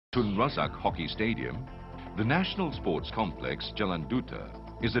Razak Hockey Stadium, the National Sports Complex Jalan Duta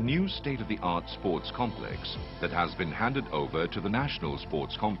is a new state-of-the-art sports complex that has been handed over to the National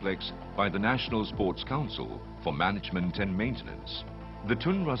Sports Complex by the National Sports Council for management and maintenance. The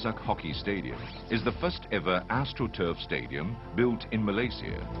Tun Razak Hockey Stadium is the first ever AstroTurf stadium built in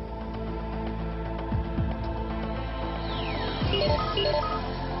Malaysia.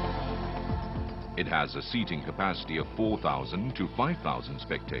 It has a seating capacity of 4,000 to 5,000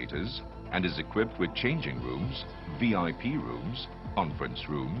 spectators and is equipped with changing rooms, VIP rooms, conference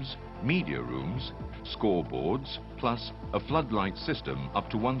rooms, media rooms, scoreboards, plus a floodlight system up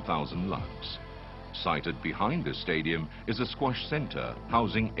to 1,000 lux. Sited behind the stadium is a squash center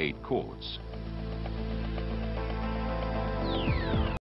housing 8 courts.